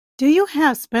Do you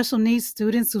have special needs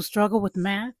students who struggle with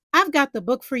math? I've got the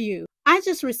book for you. I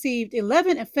just received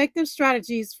 11 effective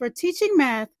strategies for teaching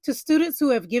math to students who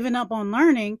have given up on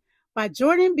learning by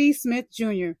Jordan B. Smith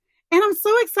Jr., and I'm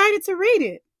so excited to read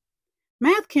it.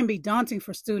 Math can be daunting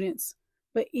for students,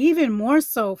 but even more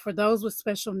so for those with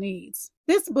special needs.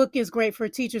 This book is great for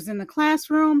teachers in the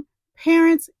classroom,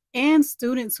 parents, and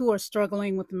students who are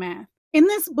struggling with math. In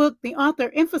this book, the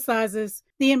author emphasizes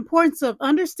the importance of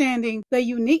understanding the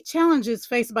unique challenges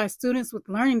faced by students with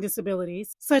learning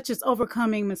disabilities, such as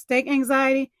overcoming mistake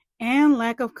anxiety and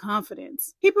lack of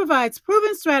confidence. He provides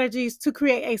proven strategies to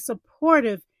create a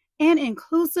supportive and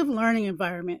inclusive learning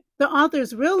environment. The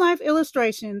author's real-life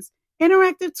illustrations,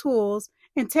 interactive tools,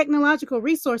 and technological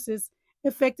resources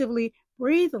effectively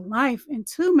breathe life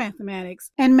into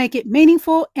mathematics and make it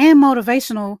meaningful and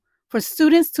motivational for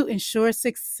students to ensure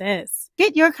success.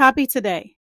 Get your copy today.